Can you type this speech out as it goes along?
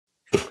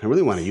I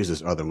really want to use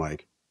this other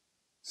mic.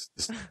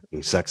 This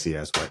sexy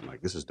ass white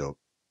mic. This is dope.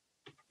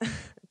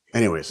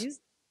 Anyways.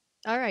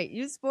 All right.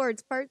 Youth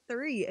sports part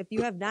 3. If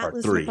you have not Part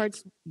listened 3. to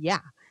parts,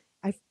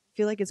 I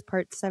feel like it's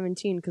part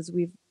 17 because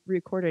we've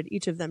recorded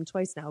each of them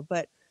twice now.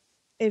 But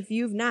if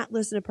you've not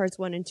listened to parts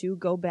 1 and 2,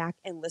 go back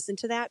and listen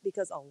to that,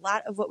 because a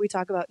lot of what we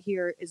talk about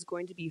here is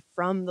going to be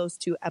from those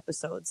 2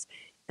 episodes.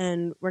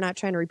 And we're not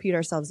trying to repeat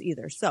ourselves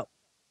either. So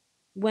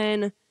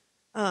when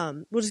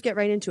we'll just get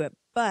right into it.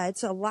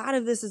 But a lot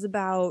of this is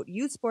about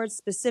youth sports,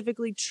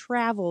 specifically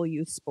travel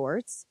youth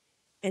sports,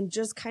 and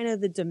just kind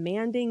of the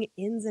demanding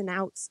ins and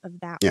outs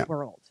of that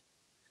world.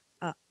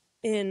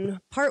 In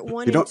part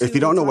 1 and 2, if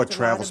you don't know what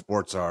travel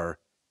sports are,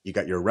 you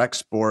got your rec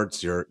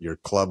sports, your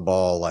club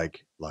ball,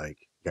 like you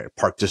got your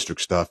park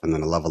district stuff, and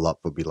then a level up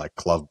would be like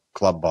club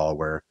ball,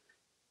 where,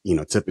 you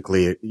know,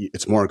 typically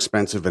it's more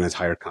expensive and it's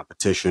higher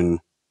competition.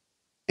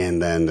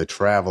 And then the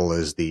travel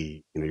is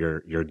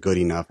you're good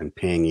enough and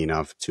paying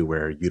enough to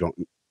where you don't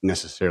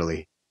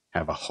necessarily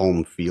have a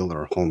home field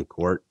or a home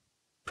court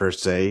per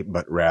se,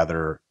 but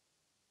rather,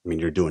 I mean,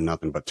 you're doing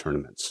nothing but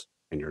tournaments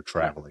and you're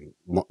traveling.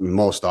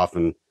 Most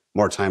often,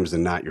 more times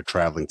than not, you're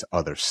traveling to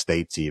other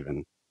states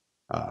even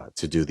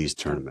to do these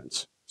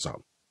tournaments.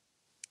 So.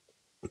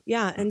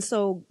 Yeah. And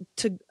so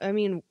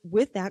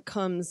with that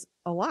comes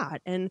a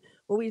lot. And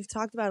what we've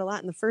talked about a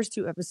lot in the first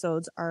 2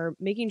 episodes are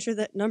making sure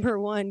that, number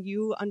 1,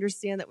 you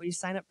understand that when you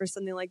sign up for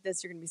something like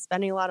this, you're going to be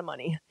spending a lot of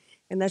money.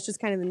 And that's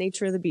just kind of the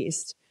nature of the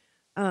beast.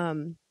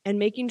 And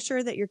making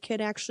sure that your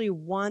kid actually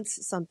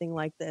wants something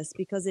like this,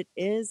 because it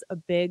is a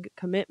big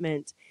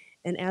commitment.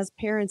 And as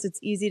parents, it's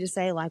easy to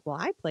say, like, well,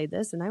 I played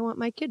this and I want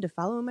my kid to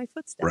follow in my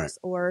footsteps,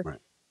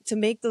 to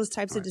make those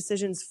types of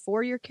decisions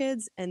for your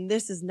kids. And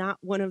this is not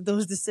one of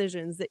those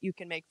decisions that you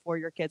can make for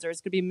your kids, or it's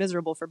going to be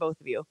miserable for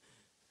both of you.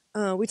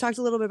 We talked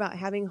a little bit about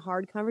having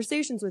hard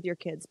conversations with your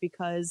kids,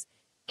 because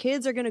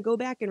kids are going to go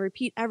back and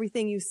repeat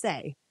everything you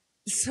say.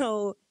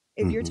 So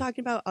if you're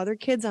talking about other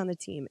kids on the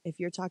team, if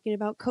you're talking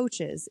about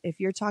coaches,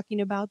 if you're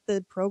talking about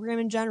the program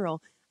in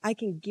general, I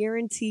can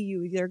guarantee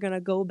you they're going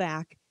to go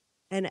back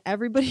and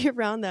everybody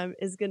around them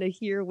is going to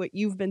hear what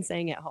you've been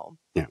saying at home.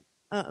 Yeah.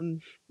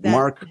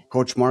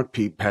 Coach Mark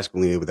P.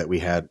 Pasqualini, that we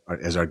had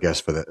as our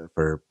guest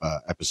for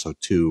episode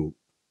 2,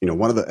 you know,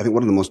 I think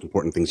one of the most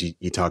important things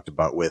he talked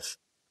about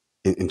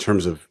in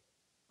terms of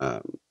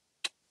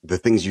the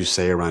things you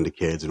say around the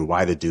kids and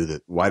why to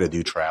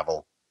do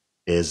travel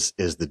is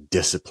the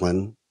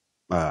discipline,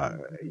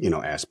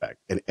 aspect.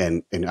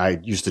 And I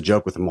used to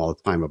joke with him all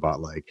the time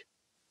about, like,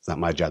 it's not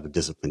my job to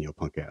discipline your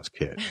punk ass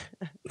kid.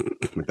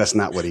 That's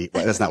not what he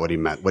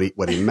meant.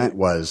 What he meant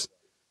was,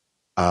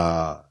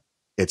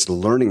 it's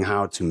learning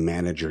how to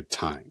manage your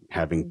time,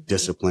 having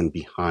discipline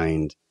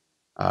behind,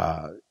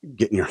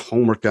 getting your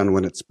homework done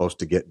when it's supposed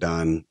to get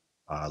done,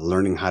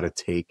 learning how to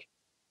take,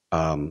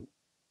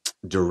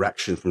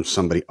 direction from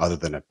somebody other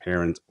than a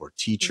parent or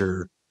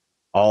teacher,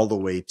 all the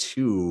way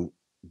to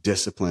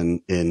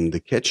discipline in the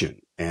kitchen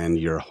and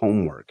your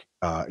homework,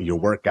 your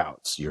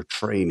workouts, your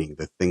training,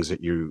 the things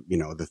that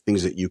the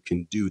things that you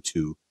can do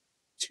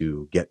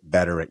to get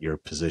better at your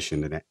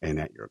position and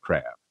at your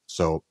craft.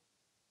 So,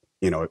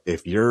 you know,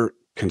 if you're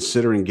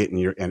considering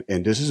getting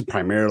and this is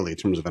primarily in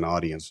terms of an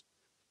audience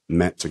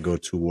meant to go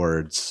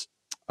towards,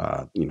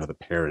 the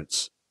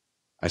parents,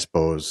 I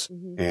suppose.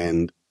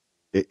 And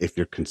if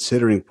you're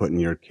considering putting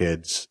your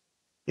kids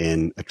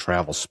in a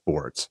travel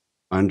sports,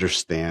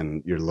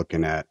 understand you're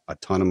looking at a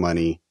ton of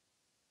money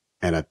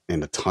and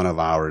a ton of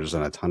hours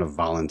and a ton of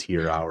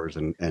volunteer hours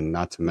and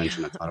not to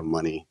mention a ton of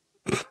money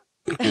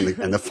and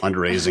the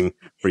fundraising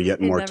for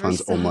yet more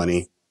tons of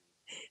money.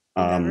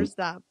 It never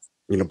stops.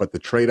 You know, but the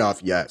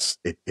trade-off, yes,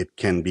 it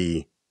can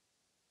be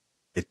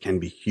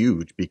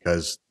huge,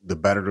 because the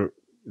better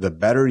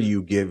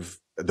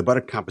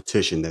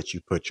competition that you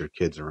put your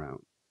kids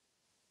around,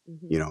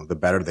 you know, the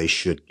better they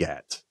should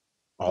get,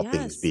 all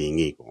things being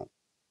equal.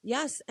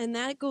 Yes. And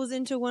that goes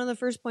into one of the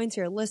first points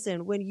here.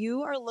 Listen, when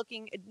you are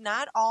looking,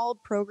 not all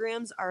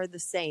programs are the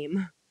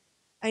same.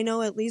 I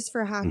know, at least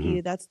for hockey,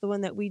 that's the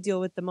one that we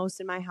deal with the most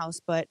in my house,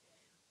 but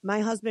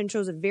my husband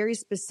chose a very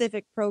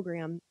specific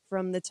program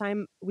from the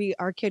time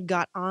our kid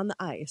got on the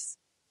ice,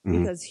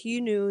 because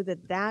he knew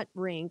that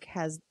rink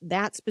has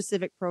that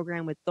specific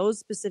program with those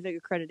specific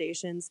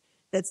accreditations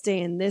that stay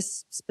in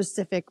this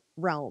specific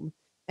realm.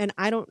 And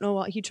I don't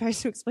know, he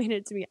tries to explain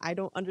it to me. I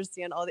don't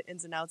understand all the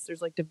ins and outs.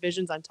 There's like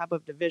divisions on top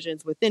of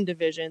divisions within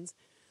divisions.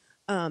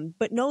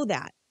 But know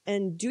that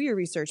and do your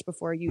research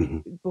before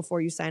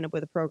you sign up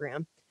with a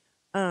program.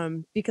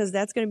 Because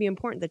that's going to be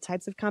important. The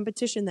types of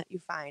competition that you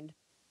find,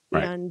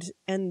 and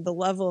the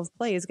level of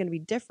play is going to be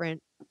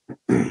different,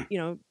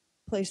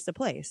 place to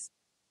place.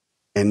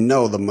 And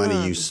no, the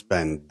money you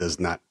spend does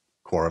not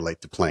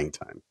correlate to playing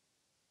time.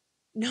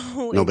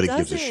 No, nobody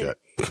gives a shit.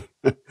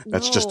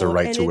 That's just a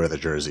right to wear the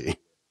jersey.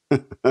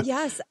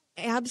 Yes,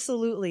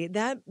 absolutely.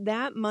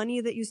 That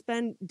money that you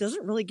spend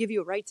doesn't really give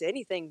you a right to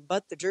anything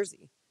but the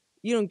jersey.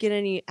 You don't get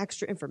any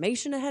extra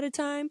information ahead of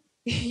time.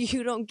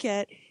 You don't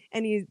get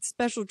any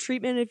special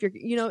treatment if you're,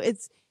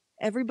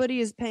 everybody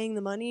is paying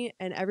the money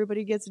and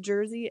everybody gets a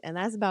jersey, and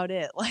that's about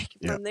it. Like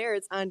Yeah. from there,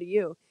 it's on to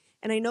you.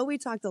 And I know we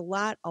talked a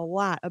lot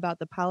about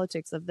the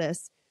politics of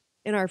this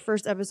in our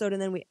first episode,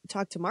 and then we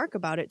talked to Mark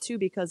about it too,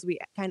 because we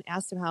kind of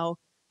asked him how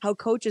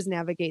coaches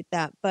navigate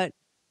that. But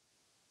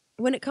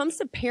when it comes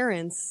to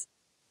parents,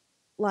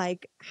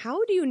 like,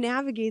 how do you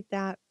navigate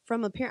that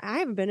from a parent? I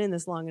haven't been in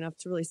this long enough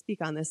to really speak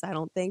on this, I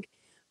don't think.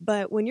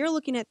 But when you're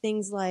looking at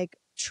things like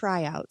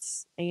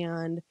tryouts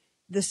and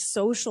the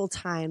social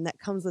time that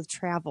comes with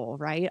travel,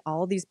 right?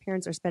 All these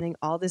parents are spending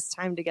all this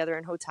time together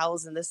in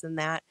hotels and this and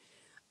that.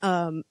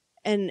 Um,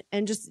 and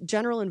just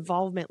general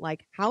involvement,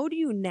 like how do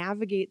you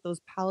navigate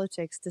those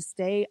politics to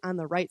stay on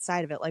the right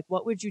side of it? Like,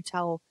 what would you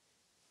tell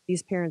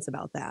these parents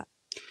about that?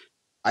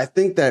 I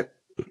think that,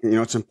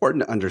 it's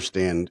important to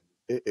understand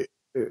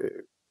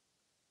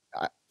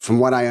from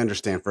what I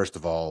understand. First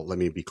of all, let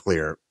me be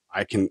clear.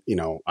 I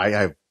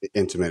have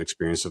intimate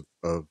experience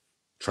of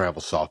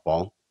travel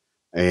softball,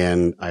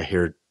 and I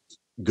hear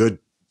good,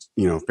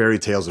 fairy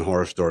tales and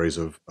horror stories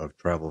of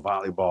travel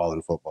volleyball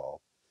and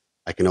football.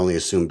 I can only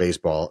assume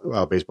baseball.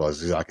 Well, baseball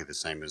is exactly the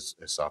same as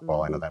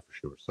softball. I know that for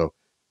sure. So,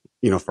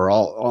 for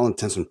all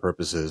intents and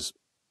purposes,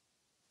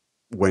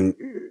 when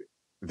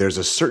there's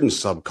a certain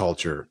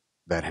subculture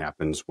that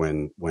happens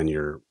when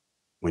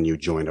you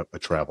join a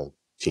travel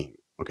team,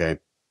 okay,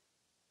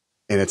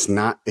 and it's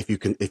not, if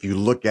you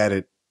look at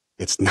it,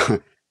 it's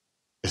not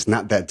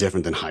that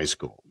different than high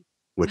school,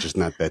 which is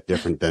not that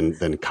different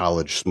than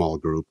college small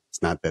group.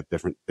 It's not that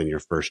different than your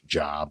first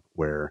job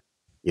where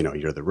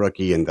you're the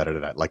rookie and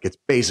da-da-da-da. Like, it's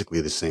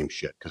basically the same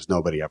shit because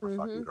nobody ever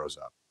fucking grows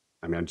up.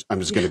 I mean, I'm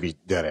just going to be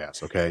dead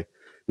ass. Okay.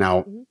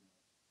 Now,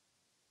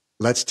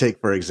 let's take,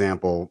 for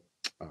example,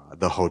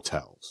 the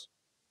hotels.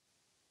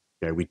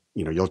 Okay.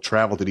 You'll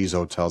travel to these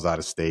hotels out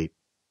of state,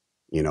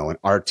 and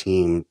our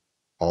team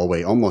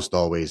almost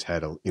always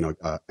had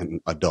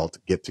an adult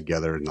get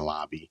together in the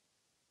lobby,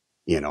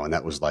 and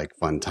that was like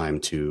fun time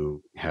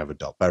to have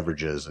adult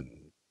beverages and,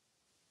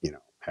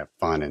 have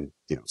fun and,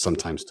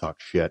 sometimes talk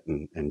shit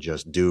and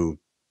just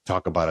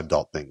talk about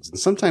adult things. And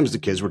sometimes the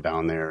kids were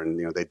down there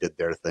and, they did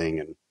their thing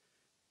and,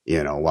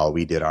 while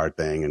we did our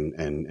thing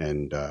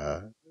and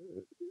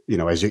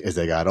as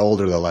they got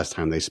older, the less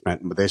time they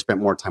spent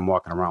more time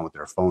walking around with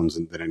their phones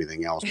than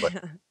anything else.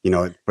 But,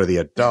 for the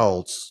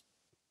adults,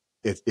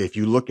 if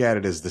you look at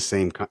it as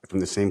from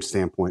the same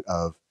standpoint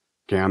of,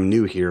 okay, I'm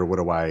new here. What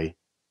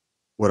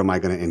am I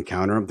going to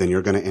encounter? Then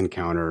you're going to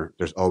encounter,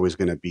 there's always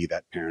going to be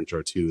that parent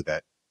or two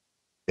that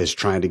is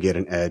trying to get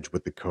an edge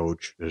with the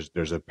coach.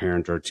 There's a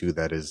parent or two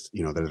that is,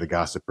 they're the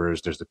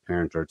gossipers. There's a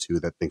parent or two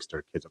that thinks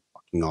their kid's a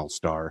fucking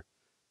all-star.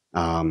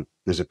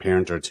 There's a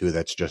parent or two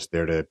that's just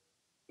there to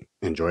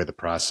enjoy the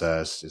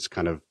process. It's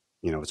kind of,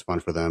 it's fun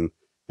for them.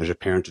 There's a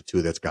parent or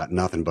two that's got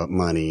nothing but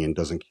money and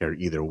doesn't care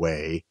either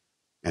way.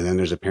 And then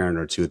there's a parent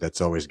or two that's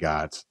always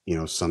got,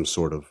 some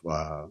sort of,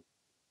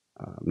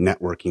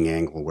 networking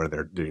angle where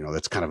they're,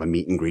 that's kind of a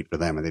meet and greet for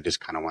them. And they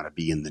just kind of want to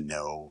be in the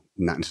know,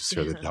 not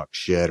necessarily talk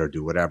shit or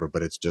do whatever,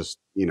 but it's just,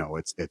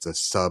 it's a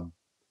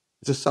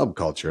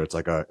subculture. It's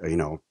like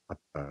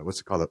what's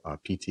it called? A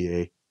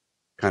PTA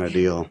kind of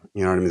deal.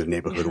 You know what I mean? The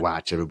neighborhood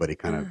watch, everybody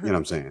kind of, you know what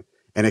I'm saying?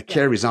 And it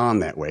carries on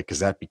that way because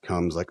that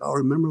becomes like, oh,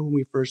 remember when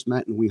we first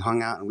met and we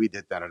hung out and we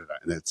did that. And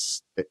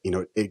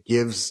it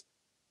gives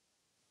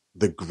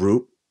the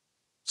group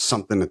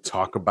something to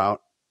talk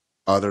about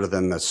other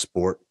than the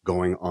sport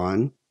going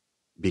on,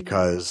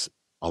 because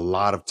a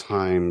lot of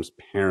times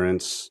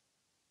parents,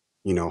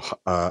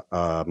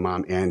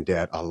 mom and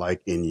dad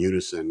alike in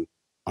unison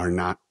are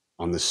not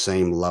on the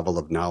same level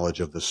of knowledge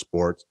of the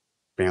sport,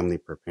 family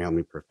per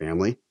family per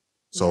family.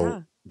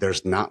 So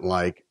there's not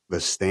like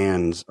the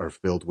stands are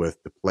filled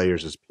with the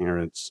players as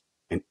parents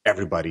and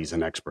everybody's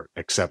an expert,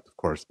 except of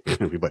course,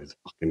 everybody's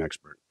a fucking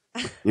expert.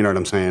 You know what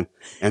I'm saying?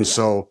 And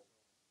so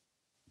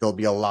there'll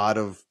be a lot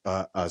of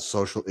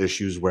social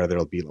issues where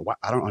there'll be,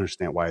 I don't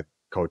understand why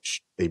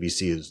Coach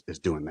ABC is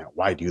doing that.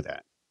 Why do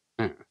that?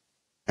 And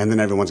then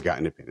everyone's got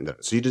an opinion.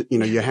 So you just,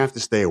 you have to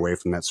stay away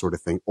from that sort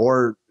of thing,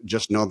 or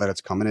just know that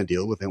it's coming and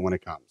deal with it when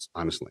it comes,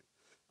 honestly.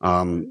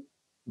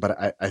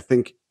 But I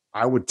think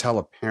I would tell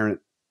a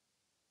parent,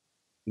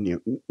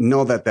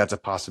 know that that's a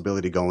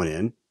possibility going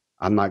in.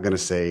 I'm not going to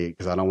say,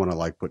 because I don't want to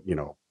like put,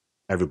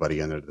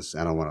 everybody under this.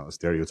 I don't want to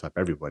stereotype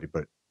everybody,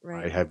 but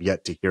I have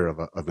yet to hear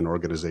of an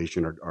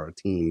organization or a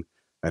team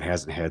that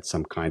hasn't had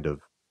some kind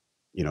of,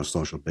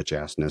 social bitch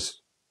assness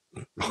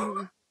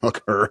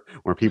occur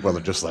where people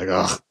are just like,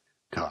 oh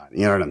God,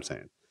 you know what I'm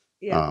saying?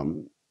 Yeah.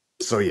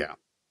 So yeah,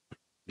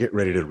 get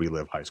ready to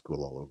relive high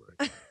school all over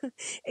again.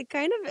 It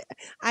kind of,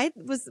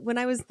 when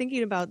I was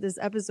thinking about this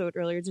episode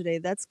earlier today,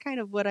 that's kind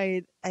of what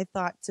I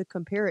thought to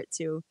compare it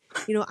to.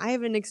 I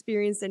haven't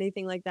experienced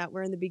anything like that.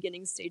 We're in the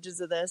beginning stages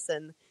of this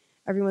and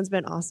everyone's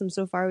been awesome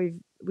so far.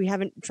 We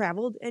haven't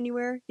traveled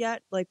anywhere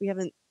yet. Like we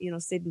haven't,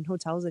 stayed in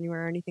hotels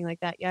anywhere or anything like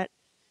that yet.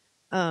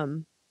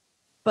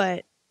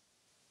 But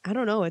I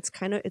don't know. It's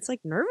like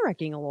nerve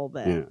wracking a little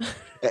bit.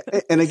 Yeah.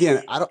 And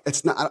again, I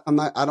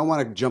don't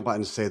want to jump out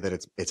and say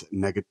that it's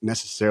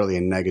necessarily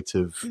a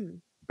negative,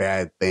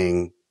 bad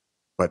thing.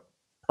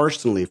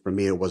 personally, for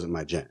me, it wasn't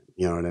my jam.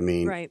 You know what I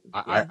mean? Right.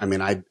 Yeah. I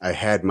mean, I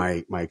had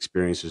my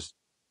experiences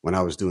when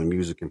I was doing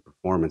music and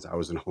performance. I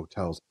was in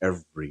hotels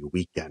every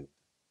weekend,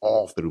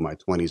 all through my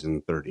 20s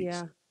and 30s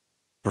Yeah.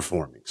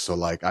 performing. So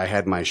like I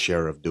had my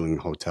share of doing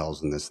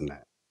hotels and this and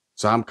that.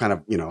 So I'm kind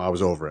of, I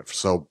was over it.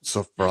 So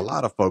for a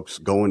lot of folks,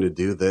 going to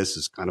do this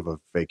is kind of a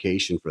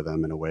vacation for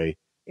them in a way.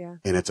 Yeah.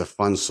 And it's a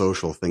fun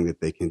social thing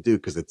that they can do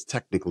because it's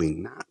technically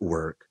not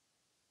work.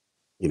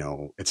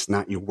 It's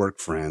not your work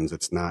friends.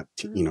 It's not,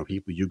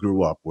 people you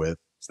grew up with.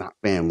 It's not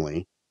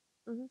family.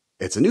 Mm-hmm.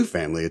 It's a new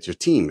family. It's your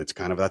team. It's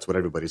kind of, that's what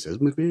everybody says,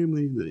 my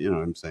family, you know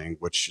what I'm saying,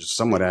 which is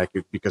somewhat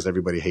accurate because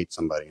everybody hates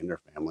somebody in their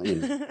family.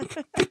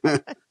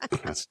 And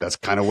that's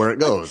kind of where it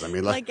goes. I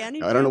mean, like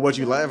any I don't know what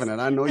family you're does. laughing at.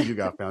 I know you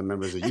got family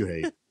members that you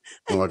hate.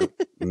 I'm like,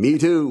 me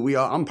too.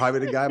 I'm probably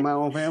the guy my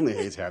own family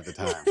hates half the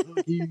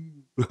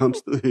time. I'm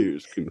still here.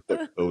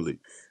 Holy.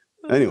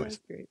 Anyways,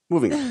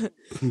 moving on.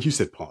 You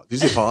said pause.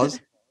 Did you say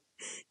pause?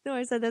 No,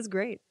 I said that's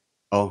great.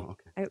 Oh,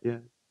 okay. Yeah,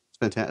 it's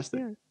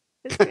fantastic. Yeah,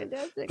 it's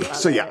fantastic.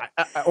 So yeah,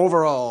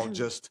 overall,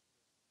 just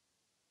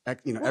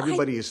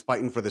everybody is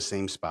fighting for the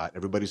same spot.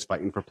 Everybody's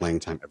fighting for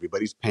playing time.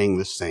 Everybody's paying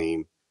the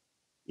same.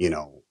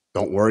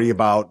 Don't worry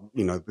about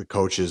the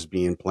coaches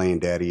playing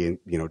daddy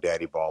and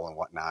daddy ball and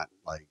whatnot.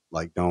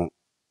 Like don't.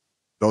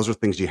 Those are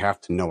things you have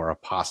to know are a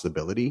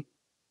possibility.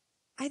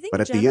 I think,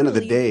 but at the end of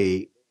the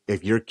day,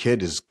 if your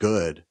kid is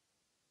good,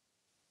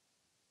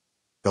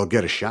 they'll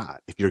get a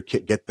shot. If your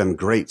kid get them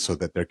great, so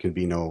that there can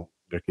be no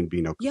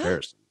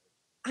comparison.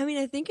 I mean,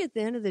 I think at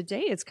the end of the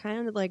day, it's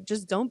kind of like,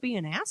 just don't be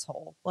an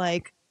asshole.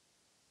 Like,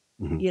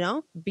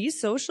 be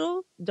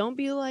social. Don't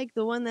be like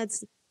the one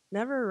that's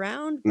never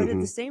around. But at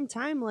the same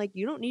time, like,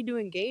 you don't need to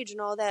engage in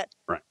all that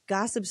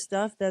gossip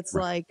stuff that's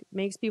like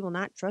makes people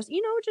not trust.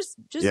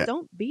 Just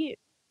don't be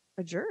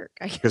a jerk.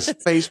 Because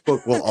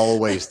Facebook will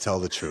always tell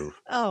the truth.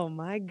 Oh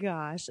my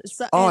gosh!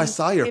 So, I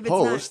saw your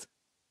post.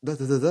 You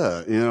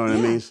know what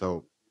I mean?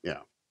 So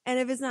yeah. And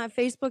if it's not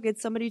Facebook,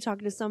 it's somebody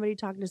talking to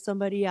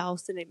somebody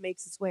else, and it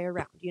makes its way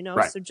around.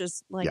 Right. So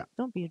just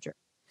don't be a jerk.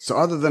 So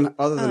other than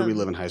we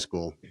live in high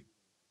school,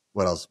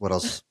 what else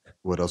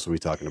are we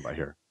talking about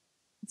here?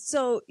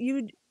 So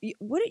you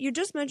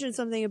just mentioned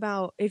something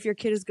about if your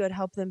kid is good,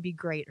 help them be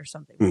great or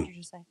something. What did you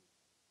just say?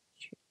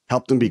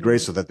 Help them be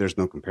great so that there's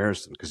no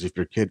comparison. Because if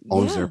your kid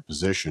owns their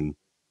position,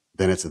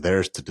 then it's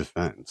theirs to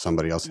defend.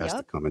 Somebody else has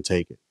to come and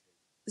take it.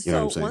 You know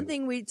what I'm saying? One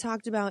thing we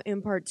talked about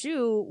in part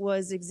 2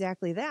 was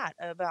exactly that,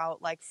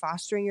 about like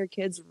fostering your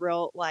kids'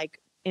 real like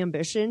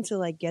ambition to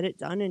like get it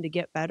done and to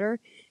get better,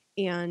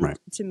 and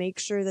to make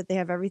sure that they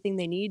have everything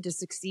they need to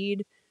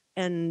succeed,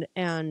 and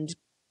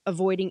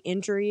avoiding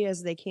injury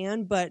as they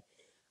can. But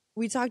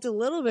we talked a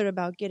little bit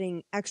about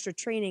getting extra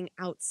training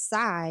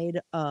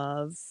outside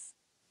of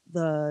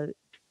the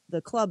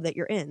club that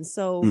you're in.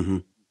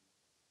 So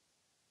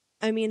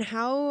I mean,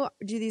 how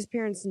do these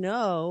parents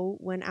know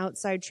when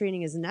outside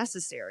training is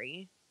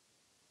necessary?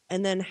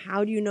 And then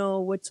how do you know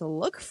what to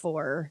look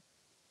for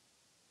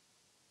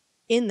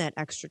in that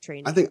extra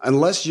training? I think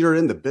unless you're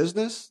in the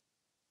business,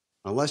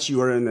 unless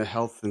you are in the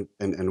health and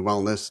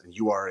wellness, and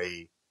you are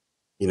a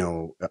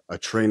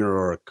trainer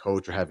or a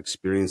coach or have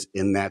experience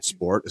in that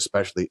sport,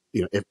 especially,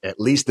 if at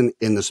least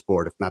in the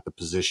sport, if not the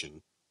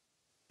position,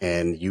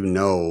 and you'll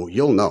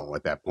know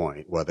at that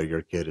point whether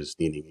your kid is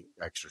needing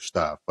extra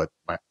stuff. But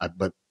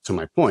to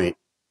my point,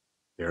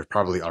 they're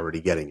probably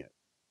already getting it,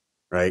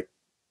 right?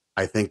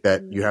 I think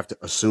that you have to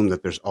assume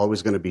that there's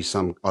always going to be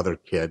some other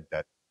kid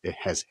that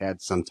has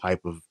had some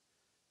type of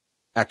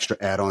extra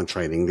add-on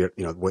training. There,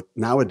 what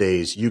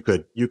nowadays you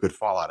could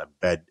fall out of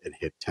bed and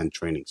hit 10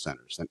 training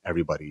centers, and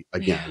everybody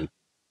again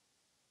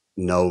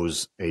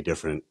knows a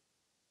different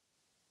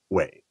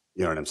way.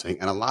 You know what I'm saying?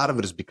 And a lot of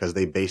it is because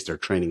they base their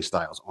training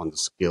styles on the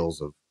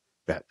skills of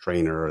that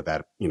trainer or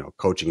that,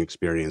 coaching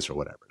experience or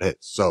whatever it is.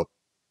 So,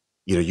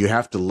 you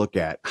have to look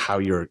at how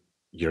your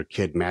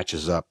kid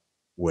matches up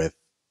with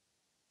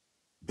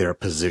their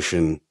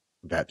position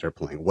that they're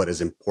playing. What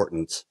is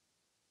important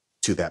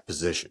to that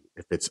position?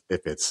 If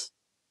it's,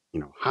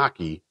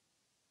 hockey,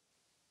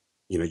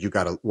 you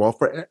got to, well,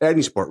 for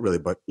any sport really,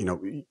 but,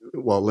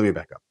 well, let me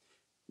back up.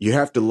 You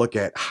have to look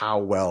at how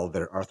well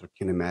their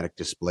arthrokinematic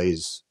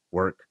displays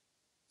work.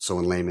 So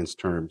in layman's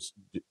terms,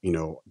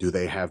 do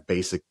they have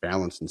basic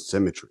balance and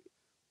symmetry?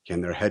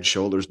 Can their head,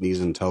 shoulders, knees,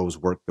 and toes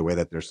work the way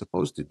that they're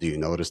supposed to? Do you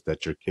notice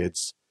that your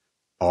kids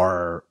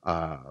are,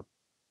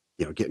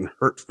 getting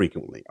hurt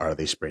frequently? Are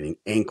they spraining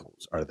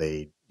ankles? Are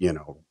they,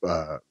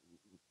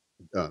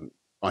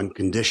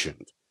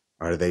 unconditioned?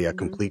 Are they a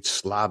complete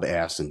slob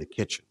ass in the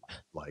kitchen?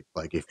 Like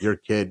if your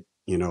kid,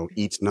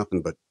 eats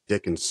nothing but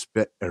dick and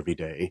spit every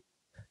day,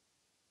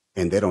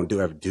 and they don't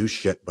do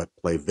shit but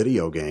play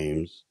video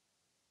games,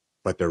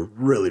 but they're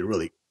really,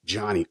 really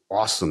Johnny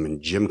awesome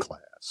in gym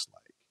class,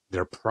 like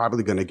they're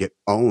probably going to get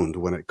owned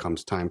when it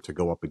comes time to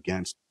go up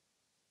against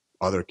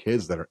other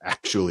kids that are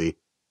actually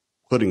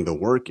putting the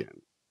work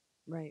in.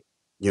 Right.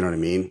 You know what I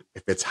mean?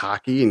 If it's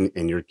hockey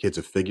and your kid's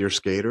a figure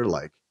skater,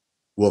 like,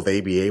 will they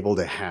be able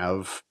to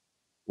have,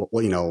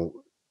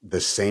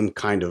 the same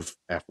kind of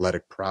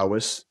athletic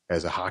prowess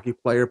as a hockey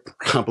player?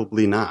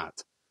 Probably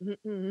not.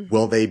 Mm-mm.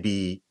 Will they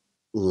be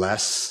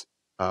less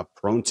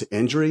prone to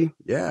injury?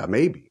 Yeah,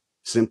 maybe.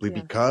 Simply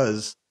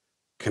because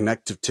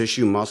connective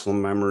tissue, muscle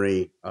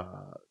memory,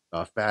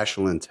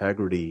 fascial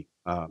integrity,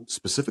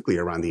 specifically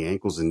around the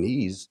ankles and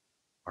knees,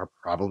 are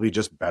probably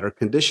just better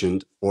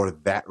conditioned for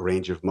that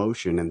range of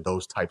motion and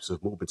those types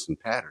of movements and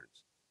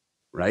patterns,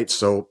 right?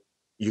 So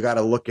you got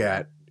to look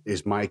at,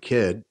 is my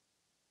kid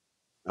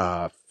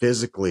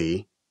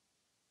physically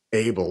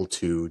able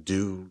to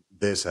do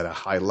this at a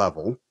high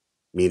level,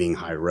 meaning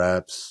high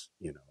reps,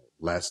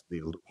 less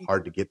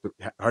hard to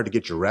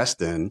get your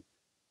rest in.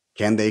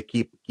 Can they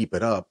keep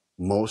it up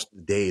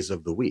most days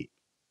of the week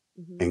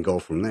and go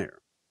from there?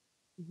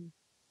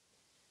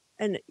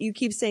 And you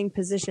keep saying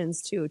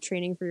positions too,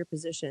 training for your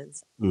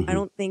positions. Mm-hmm. I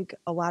don't think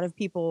a lot of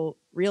people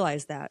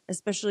realize that,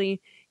 especially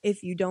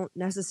if you don't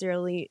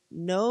necessarily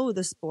know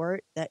the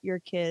sport that your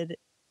kid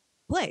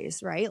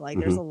plays, right? Like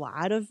there's a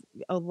lot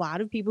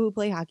of people who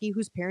play hockey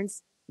whose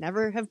parents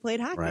never have played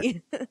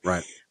hockey.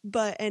 Right.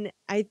 But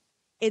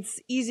it's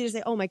easy to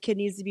say, oh, my kid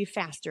needs to be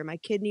faster. My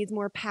kid needs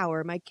more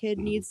power. My kid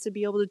needs to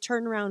be able to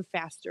turn around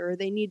faster. Or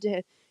they need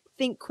to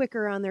think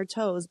quicker on their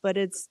toes. But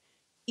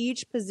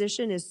each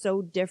position is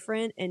so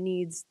different and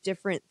needs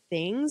different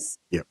things.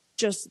 Yep.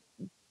 Just,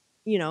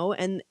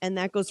 and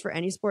that goes for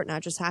any sport,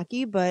 not just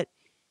hockey, but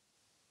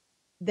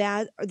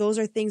those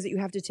are things that you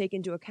have to take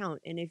into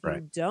account. And if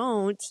you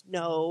don't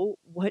know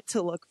what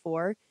to look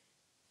for,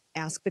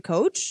 ask the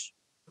coach,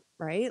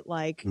 right?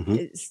 Like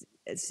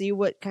see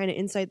what kind of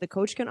insight the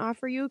coach can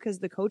offer you, because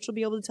the coach will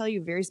be able to tell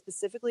you very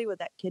specifically what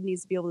that kid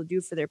needs to be able to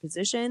do for their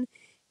position.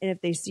 And if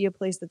they see a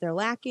place that they're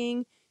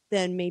lacking,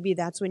 then maybe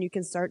that's when you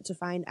can start to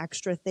find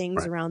extra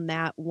things around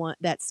that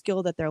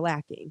skill that they're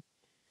lacking.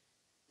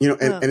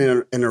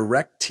 And in a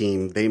rec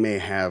team, they may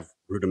have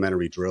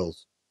rudimentary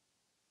drills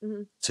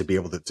to be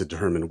able to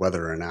determine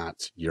whether or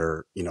not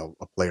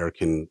a player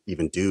can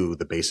even do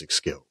the basic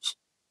skills.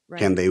 Right.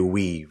 Can they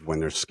weave when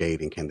they're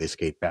skating? Can they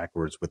skate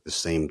backwards with the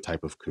same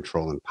type of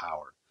control and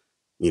power?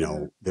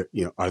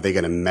 Are they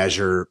going to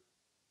measure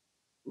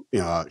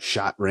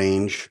shot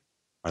range?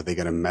 Are they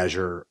going to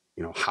measure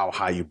how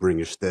high you bring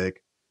your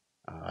stick?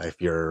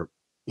 If you're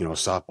a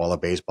softball or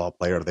baseball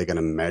player, are they going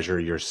to measure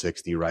your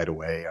 60 right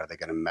away? Are they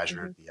going to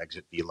measure the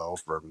exit velo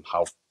from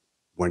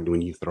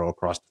when you throw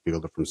across the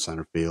field or from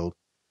center field?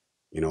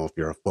 If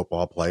you're a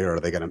football player, are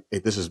they going to?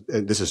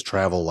 This is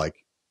travel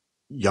like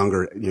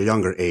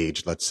younger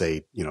age. Let's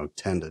say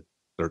 10 to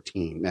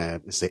 13.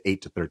 Let's say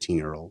 8 to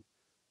 13-year-old.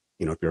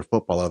 If you're a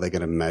footballer, are they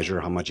going to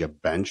measure how much you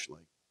bench?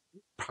 Like,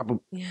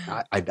 probably.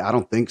 Yeah. I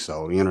don't think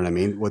so. You know what I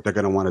mean? What they're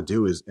going to want to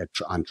do is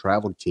on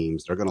travel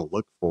teams, they're going to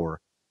look for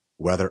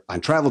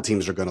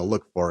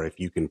if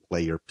you can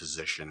play your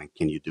position and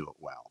can you do it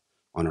well.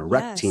 On a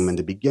rec team in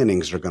the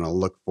beginnings, they're going to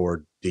look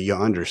for, do you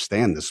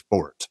understand the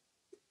sport?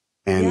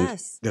 And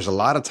there's a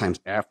lot of times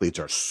athletes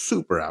are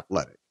super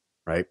athletic,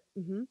 right?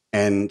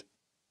 And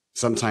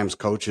sometimes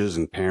coaches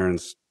and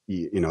parents,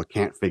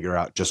 can't figure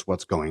out just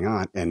what's going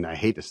on. And I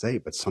hate to say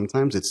it, but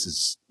sometimes it's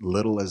as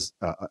little as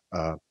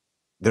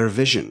their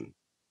vision.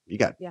 You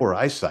got poor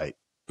eyesight.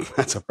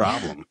 That's a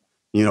problem.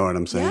 You know what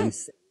I'm saying?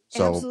 Yes,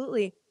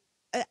 absolutely.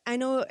 I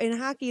know in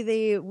hockey,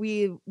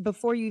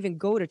 before you even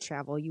go to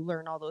travel, you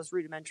learn all those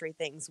rudimentary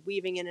things,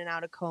 weaving in and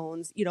out of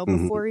cones,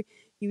 before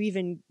you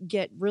even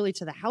get really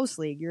to the house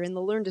league, you're in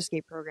the learn to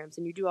skate programs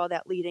and you do all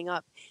that leading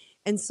up.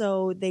 And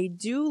so they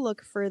do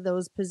look for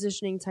those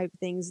positioning type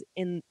things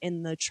in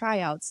the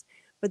tryouts,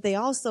 but they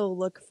also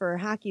look for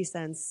hockey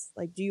sense.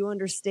 Like, do you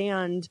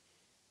understand,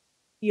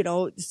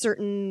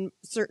 certain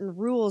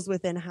rules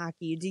within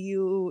hockey? Do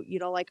you,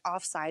 like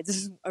offsides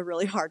is a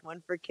really hard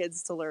one for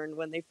kids to learn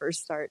when they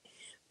first start,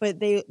 but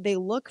they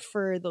look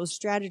for those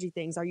strategy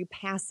things. Are you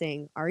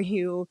passing? Are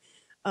you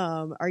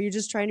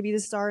just trying to be the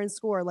star and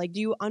score? Like, do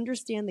you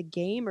understand the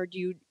game, or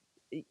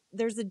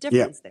there's a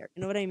difference there.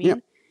 You know what I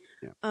mean?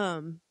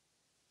 Yeah.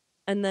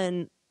 And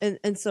then,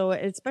 and so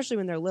especially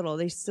when they're little,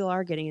 they still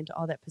are getting into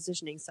all that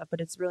positioning stuff, but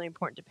it's really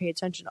important to pay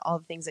attention to all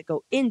the things that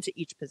go into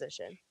each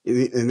position.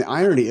 And the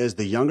irony is,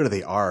 the younger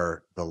they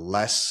are, the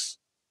less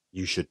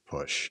you should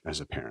push as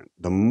a parent.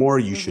 The more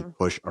you should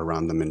push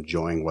around them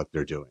enjoying what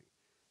they're doing.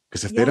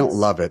 Because if they don't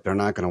love it, they're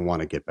not going to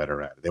want to get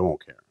better at it. They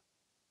won't care.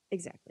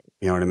 Exactly.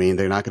 You know what I mean?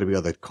 They're not going to be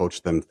able to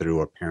coach them through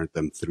or parent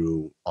them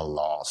through a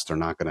loss. They're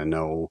not going to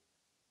know,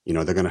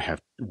 they're going to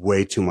have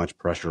way too much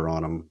pressure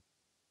on them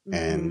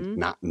and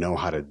not know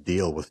how to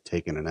deal with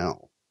taking an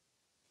L.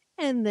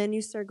 And then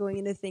you start going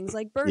into things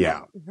like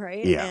burnout,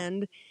 right? Yeah.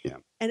 And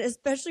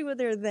especially when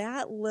they're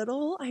that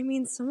little, I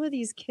mean, some of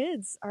these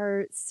kids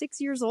are 6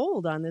 years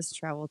old on this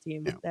travel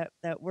team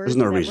that we're. There's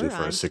no reason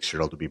for a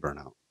 6-year-old to be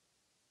burnout.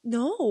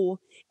 No.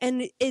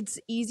 And it's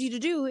easy to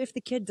do if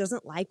the kid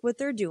doesn't like what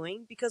they're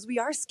doing, because we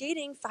are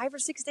skating 5 or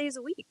 6 days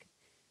a week.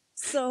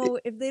 So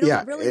if they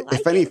don't really like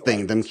if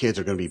anything, them kids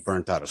are going to be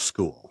burnt out of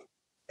school.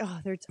 Oh,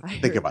 they're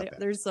tired. Think about that.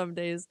 There's some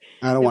days.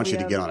 I don't want you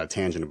to get on a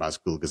tangent about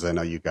school, because I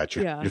know you're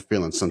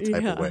feeling some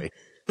type of way.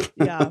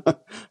 Yeah.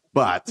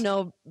 But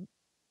no,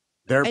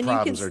 their And you can,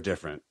 problems are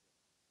different.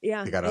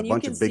 yeah, They got a and you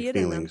bunch can of see big it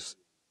in them. feelings.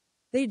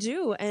 They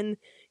do. And,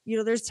 you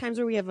know, there's times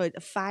where we have a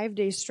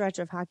 5-day stretch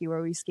of hockey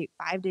where we skate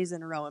 5 days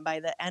in a row. And by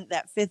the end,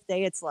 that 5th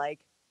day, it's like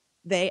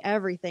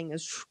everything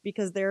is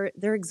because they're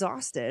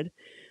exhausted.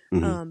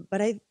 Mm-hmm.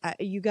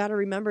 But you got to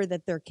remember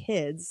that they're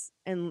kids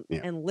and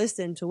Yeah.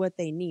 listen to what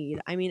they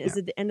need. I mean, is Yeah.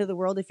 it the end of the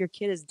world if your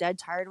kid is dead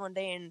tired one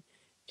day and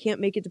can't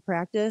make it to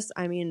practice?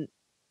 I mean,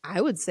 I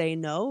would say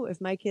no.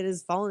 If my kid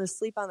is falling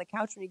asleep on the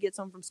couch when he gets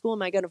home from school,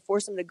 am I going to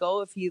force him to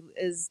go if he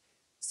is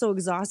so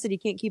exhausted he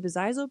can't keep his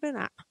eyes open?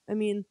 I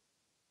mean,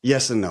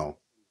 Yes and no.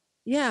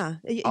 yeah,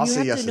 I'll you say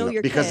have to yes and know no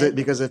your because kid.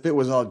 because if it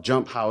was all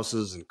jump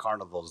houses and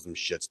carnivals and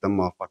shits, them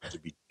motherfuckers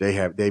would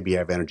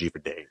have energy for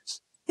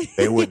days.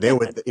 They would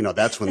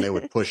that's when they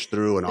would push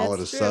through and all of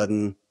That's a true.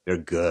 sudden they're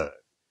good,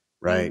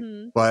 right?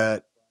 Mm-hmm.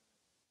 But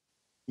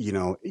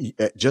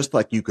just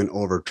like you can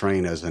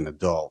overtrain as an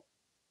adult,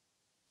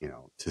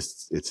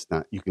 it's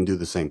not, you can do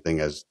the same thing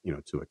as,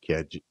 to a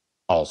kid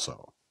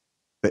also,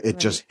 but it Right.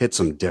 just hits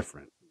them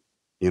different.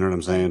 You know what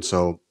I'm saying? Right.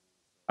 So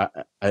I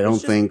Which don't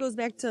just think, goes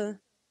back to got to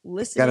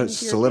listening to your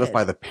solidify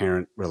kid. the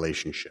parent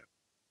relationship,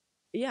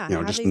 Yeah, just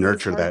having those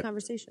nurture hard that,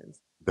 conversations.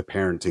 the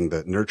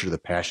parenting, nurture the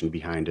passion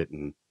behind it,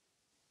 and,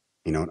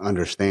 and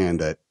understand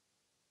that,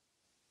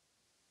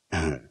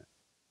 uh,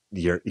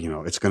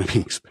 it's going to be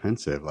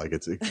expensive. Like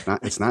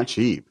it's not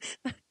cheap.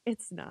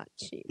 It's not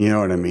cheap. You know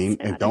what I It's mean?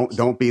 And not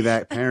don't be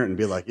that parent and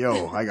be like,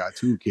 yo, I got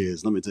 2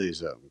 kids. Let me tell you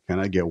something. Can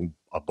I get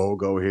a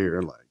BOGO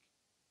here? like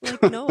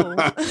no.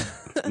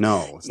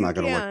 No, it's You not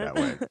going to work can't. that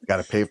way. Got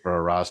to pay for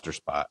a roster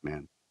spot,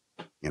 man.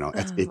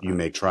 If you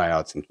make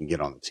tryouts and can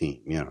get on the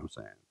team, you know what I'm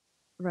saying?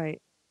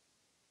 Right.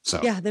 So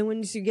Yeah, then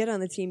once you get on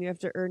the team, you have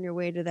to earn your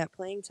way to that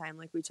playing time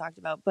like we talked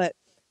about. But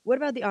what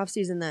about the off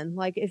season then?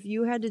 Like if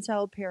you had to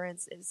tell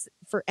parents is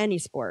for any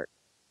sport,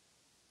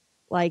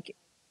 like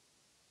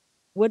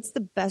what's the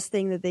best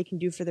thing that they can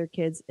do for their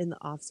kids in the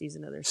off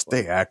season of their sport?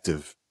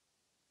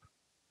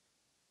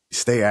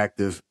 stay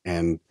active.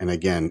 And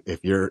again,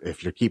 if you're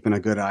keeping a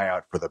good eye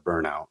out for the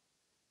burnout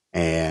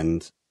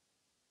and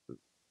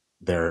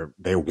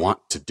they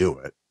want to do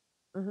it,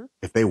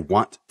 if they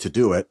want to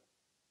do it,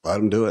 let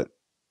them do it.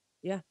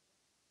 Yeah.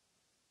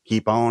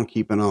 Keep on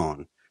keeping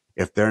on.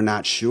 If they're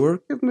not sure,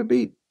 give them a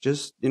beat.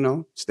 Just,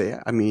 stay.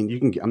 I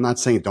mean, I'm not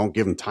saying don't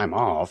give them time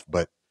off,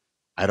 but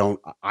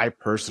I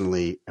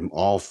personally am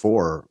all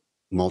for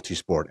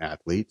multi-sport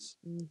athletes.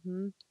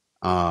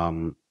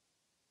 Mm-hmm.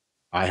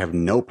 I have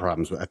no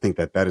problems with, I think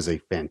that is a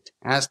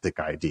fantastic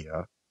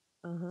idea,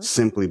 Uh-huh.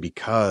 simply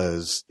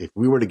because if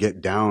we were to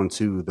get down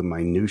to the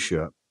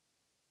minutia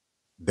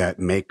that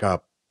make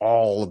up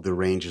all of the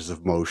ranges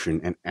of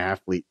motion an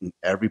athlete in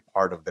every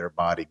part of their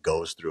body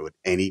goes through at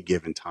any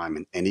given time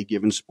in any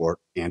given sport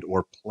and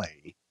or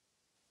play,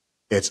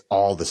 it's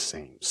all the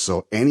same.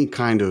 So any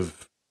kind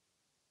of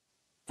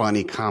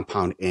funny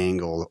compound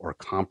angle or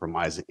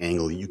compromising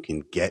angle you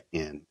can get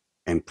in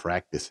and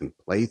practice and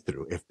play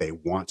through, if they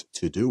want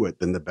to do it,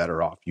 then the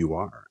better off you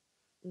are.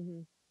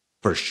 Mm-hmm.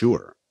 For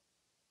sure.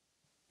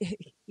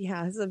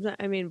 Yeah,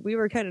 I mean, we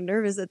were kind of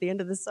nervous at the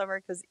end of the summer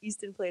because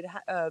Easton played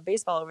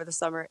baseball over the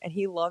summer and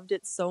he loved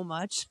it so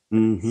much.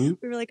 Mm-hmm.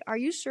 We were like, "Are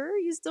you sure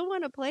you still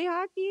want to play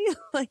hockey?"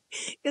 Like,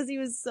 because he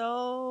was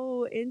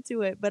so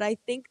into it. But I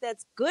think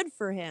that's good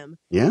for him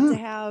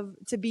Yeah.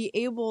 to be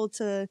able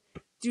to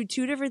do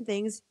 2 different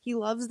things. He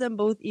loves them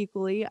both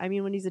equally. I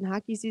mean, when he's in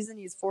hockey season,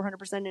 he's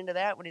 400% into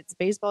that. When it's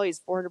baseball, he's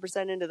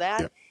 400% into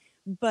that. Yeah.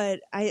 But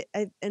I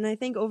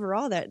think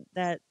overall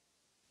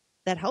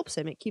that helps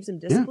him. It keeps him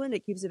Yeah. disciplined.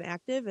 It keeps him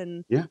active,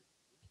 and Yeah.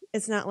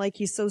 it's not like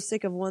he's so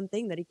sick of one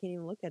thing that he can't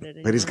even look at it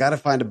anymore. But he's got to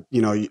find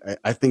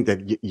I think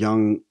that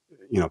young,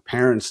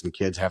 parents and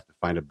kids have to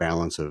find a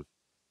balance of,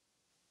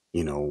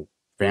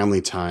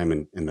 family time,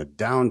 and the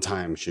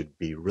downtime should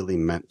be really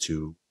meant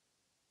to,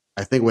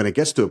 I think when it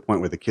gets to a point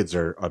where the kids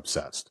are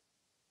obsessed,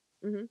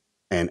 Mm-hmm.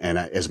 and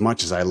as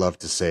much as I love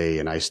to say,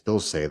 and I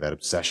still say that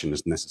obsession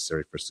is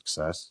necessary for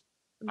success,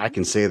 Mm-hmm. I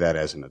can say that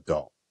as an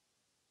adult.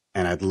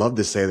 And I'd love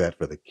to say that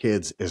for the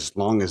kids, as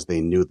long as they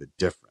knew the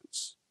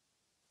difference.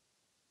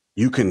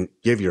 You can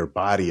give your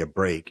body a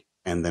break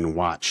and then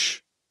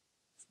watch,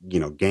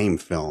 game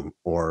film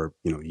or,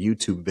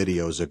 YouTube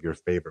videos of your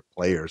favorite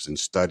players and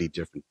study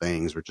different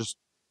things, or just,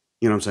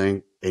 you know what I'm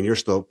saying? And you're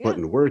still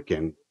putting work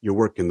in, you're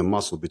working the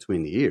muscle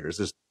between the ears.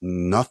 There's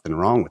nothing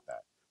wrong with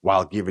that,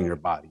 while giving your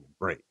body a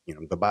break.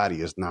 The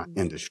body is not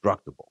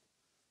indestructible,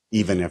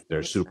 even if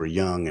they're super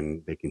young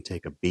and they can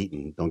take a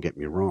beating. Don't get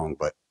me wrong,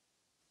 but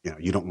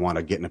you don't want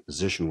to get in a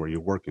position where you're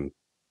working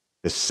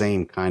the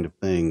same kind of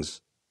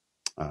things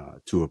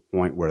to a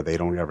point where they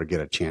don't ever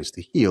get a chance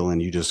to heal,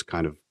 and you just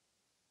kind of,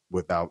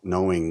 without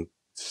knowing,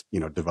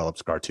 develop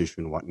scar tissue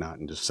and whatnot,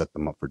 and just set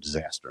them up for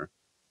disaster.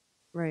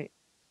 Right.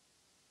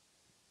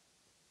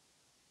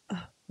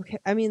 Okay.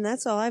 I mean,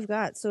 that's all I've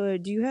got. So,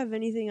 do you have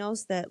anything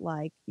else that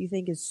like you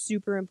think is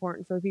super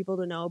important for people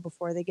to know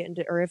before they get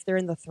into, or if they're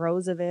in the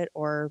throes of it,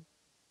 or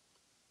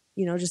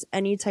just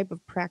any type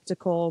of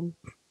practical,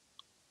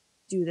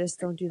 do this,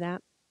 don't do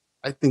that?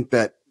 I think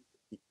that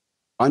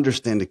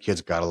understand the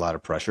kids got a lot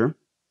of pressure.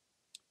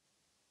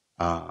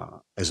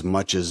 as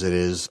much as it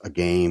is a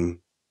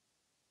game,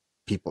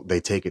 they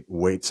take it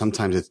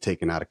sometimes it's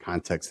taken out of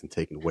context and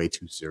taken way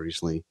too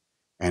seriously.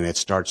 And it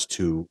starts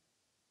to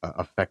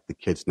affect the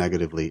kids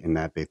negatively in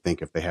that they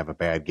think if they have a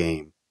bad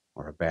game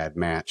or a bad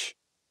match,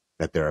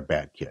 that they're a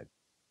bad kid.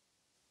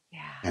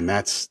 Yeah. And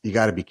you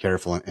got to be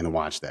careful and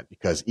watch that,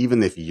 because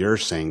even if you're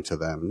saying to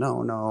them,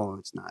 no,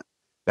 it's not,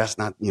 that's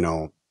not,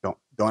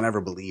 don't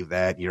ever believe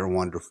that. You're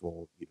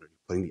wonderful. You're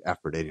putting the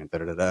effort in,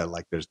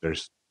 like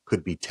there's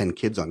could be 10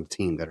 kids on the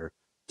team that are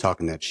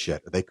talking that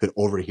shit. They could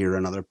overhear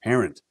another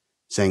parent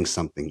saying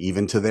something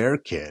even to their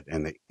kid.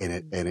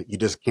 You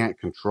just can't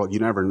control. You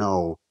never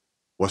know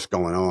what's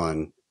going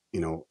on,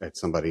 at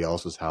somebody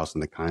else's house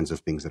and the kinds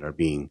of things that are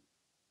being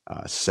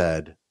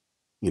said,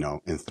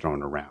 and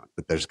thrown around.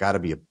 But there's got to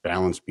be a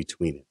balance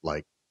between it.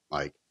 Like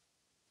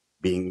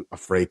being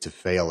afraid to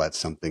fail at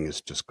something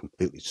is just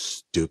completely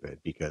stupid,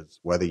 because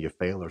whether you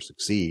fail or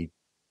succeed,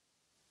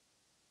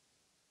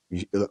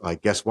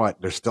 guess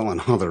what? There's still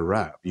another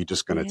rep. You're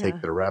just going to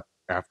take the rep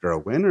after a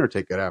win or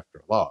take it after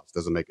a loss.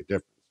 Doesn't make a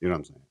difference. You know what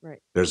I'm saying?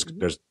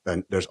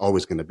 Right. There's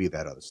always going to be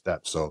that other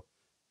step. So,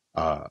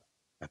 I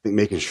think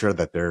making sure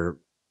that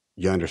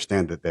you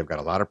understand that they've got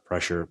a lot of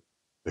pressure.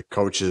 The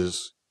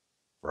coaches,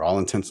 for all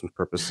intents and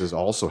purposes,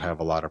 also have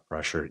a lot of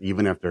pressure,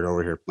 even if they're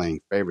over here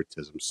playing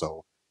favoritism.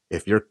 So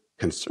if you're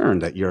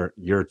concerned that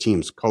your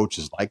team's coach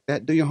is like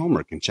that, do your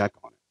homework and check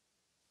on it.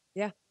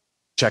 Yeah.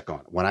 Check on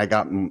it. When I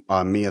got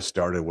Mia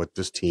started with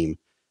this team,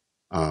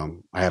 I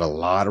had a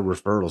lot of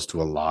referrals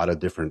to a lot of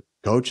different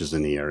coaches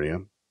in the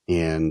area.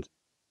 And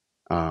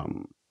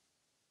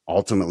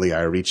ultimately,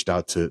 I reached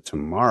out to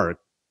Mark,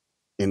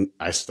 and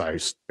I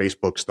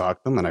Facebook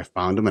stalked him, and I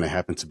found him, and I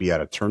happened to be at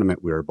a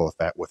tournament we were both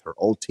at with her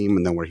old team,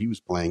 and then where he was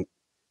playing.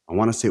 I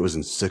want to say it was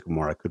in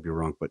Sycamore. I could be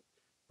wrong, but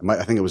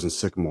I think it was in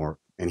Sycamore.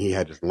 And he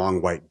had this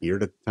long white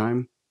beard at the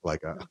time,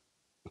 like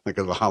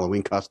a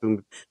Halloween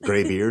costume,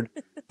 gray beard,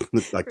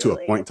 like Really? to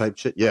a point type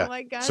shit. Yeah. Oh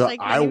my gosh, So I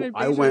can't even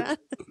picture that.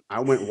 I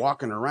went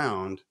walking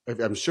around.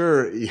 I'm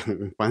sure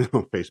you find it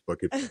on Facebook.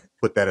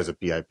 Put that as a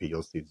PIP.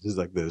 You'll see this is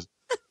like this.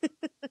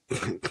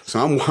 So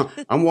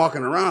I'm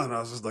walking around, and I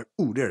was just like,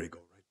 "Ooh, there you go,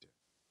 right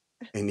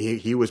there." And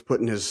he was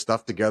putting his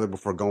stuff together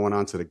before going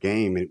on to the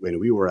game, and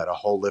we were at a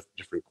whole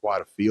different quad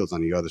of fields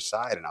on the other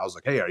side. And I was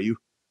like, "Hey, are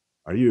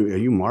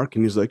you Mark?"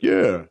 And he's like,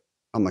 "Yeah."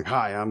 I'm like,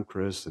 "Hi, I'm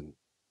Chris, and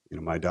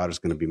my daughter's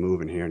going to be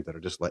moving here, and they're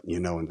just letting you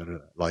know."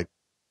 And like,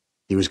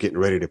 he was getting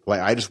ready to play.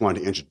 I just wanted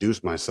to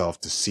introduce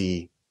myself to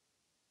see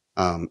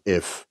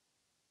if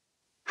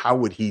how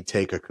would he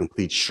take a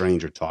complete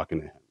stranger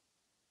talking to him.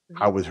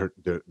 How would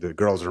the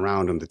girls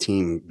around him, the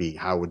team, be?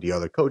 How would the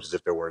other coaches,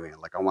 if there were any?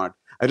 Like,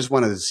 I just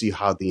wanted to see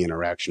how the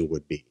interaction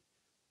would be.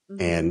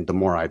 Mm-hmm. And the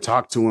more I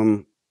talked to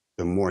him,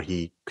 the more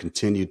he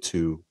continued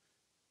to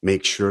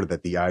make sure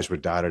that the I's were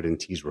dotted and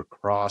T's were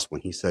crossed.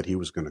 When he said he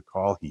was going to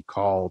call, he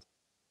called.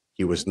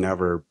 He was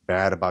never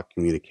bad about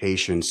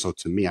communication. So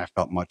to me, I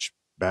felt much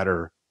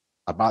better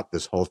about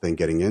this whole thing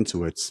getting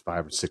into it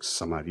 5 or 6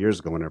 some odd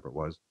years ago, whenever it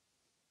was.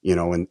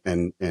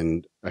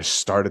 And I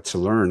started to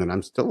learn, and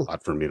I'm still a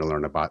lot for me to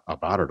learn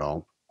about it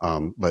all.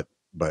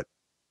 But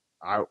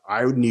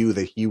I knew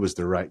that he was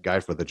the right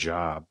guy for the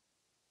job,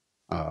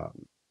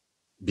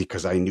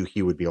 because I knew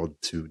he would be able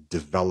to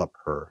develop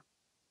her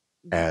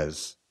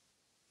as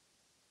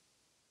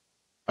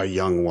a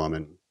young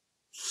woman,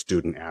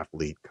 student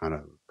athlete kind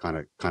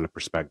of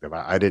perspective.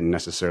 I didn't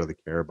necessarily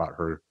care about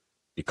her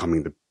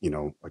becoming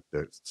like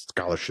the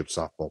scholarship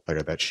softball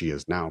player that she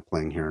is now,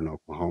 playing here in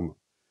Oklahoma.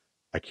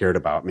 I cared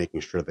about making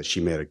sure that she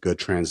made a good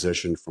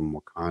transition from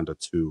Wakanda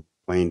to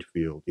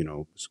Plainfield,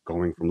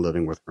 going from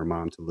living with her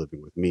mom to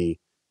living with me,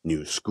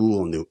 new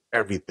school, new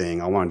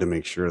everything. I wanted to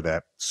make sure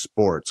that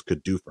sports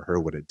could do for her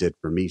what it did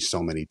for me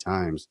so many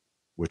times,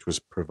 which was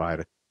provide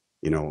a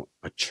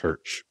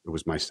church. It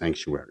was my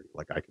sanctuary.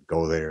 Like, I could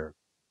go there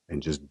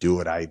and just do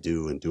what I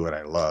do and do what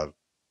I love,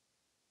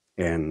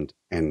 and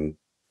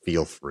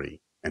feel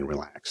free and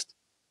relaxed.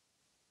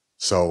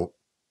 So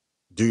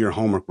do your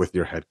homework with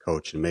your head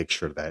coach and make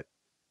sure that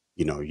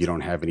you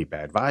don't have any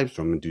bad vibes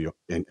from them,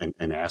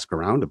 and ask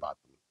around about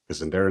them,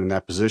 because when they're in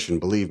that position,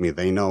 believe me,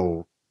 they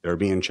know they're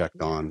being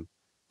checked on.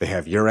 They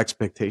have your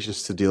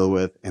expectations to deal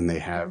with, and they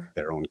have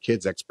their own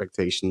kids'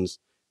 expectations.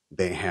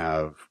 They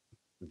have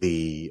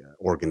the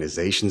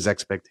organization's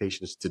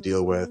expectations to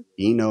deal with.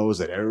 He knows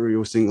that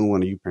every single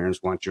one of you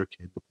parents want your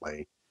kid to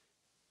play.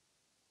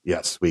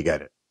 Yes, we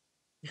get it.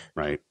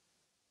 Right.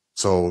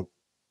 So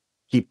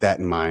keep that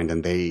in mind.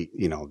 And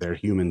they're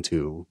human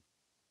too.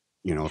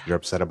 If you're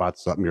upset about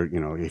something,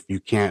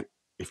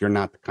 if you're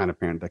not the kind of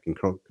parent that can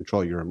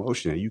control your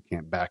emotion, and you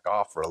can't back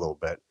off for a little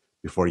bit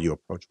before you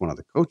approach one of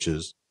the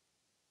coaches,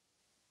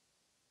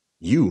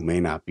 you may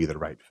not be the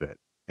right fit.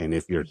 And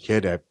if your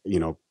kid,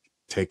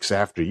 takes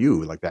after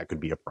you, like, that could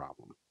be a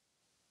problem.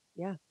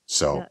 Yeah.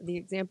 So the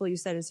example you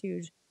said is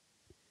huge.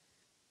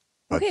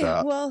 But, okay.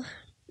 Well,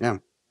 yeah.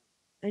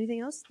 Anything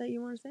else that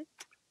you want to say?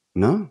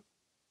 No.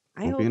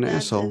 I hope be an that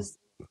asshole.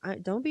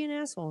 Don't be an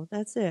asshole.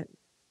 That's it.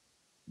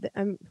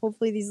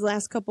 Hopefully these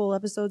last couple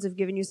episodes have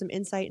given you some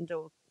insight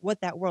into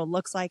what that world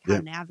looks like, how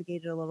to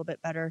navigate it a little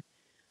bit better.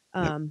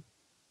 And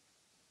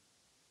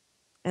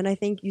I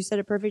think you said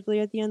it perfectly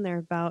at the end there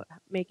about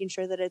making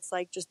sure that it's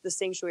like just the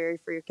sanctuary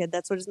for your kid.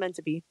 That's what it's meant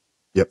to be.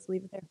 Yep. Let's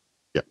leave it there.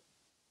 Yep.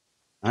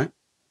 All right.